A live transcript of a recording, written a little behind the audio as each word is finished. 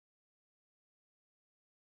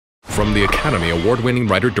From the Academy Award-winning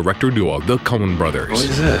writer-director duo, the Coen brothers. What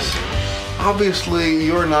is this? Obviously,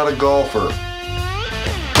 you're not a golfer.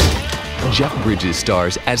 Jeff Bridges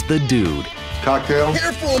stars as the Dude. Cocktail?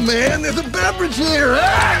 Careful, man. There's a beverage here.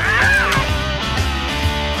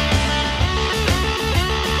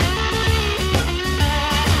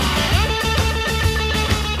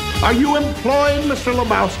 Are you employed, Mr.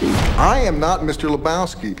 Lebowski? I am not Mr.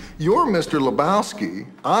 Lebowski. You're Mr. Lebowski.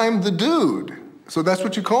 I'm the Dude. So that's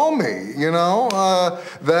what you call me, you know?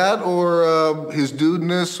 That or his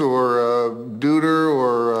dudeness or duder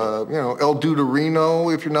or, you know, El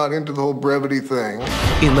Duderino if you're not into the whole brevity thing.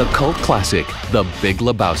 In the cult classic, The Big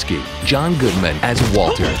Lebowski, John Goodman as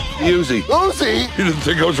Walter. Uzi. Lucy! You didn't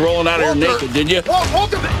think I was rolling out of here naked, did you?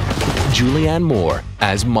 Walter! Julianne Moore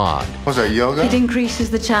as Maud. Was that yoga? It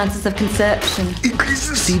increases the chances of conception.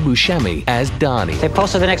 Steve Buscemi as Donnie. They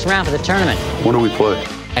posted the next round for the tournament. What do we play?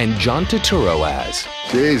 And John Turturro as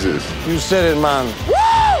Jesus. You said it, man.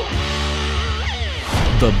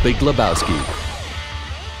 The Big Lebowski.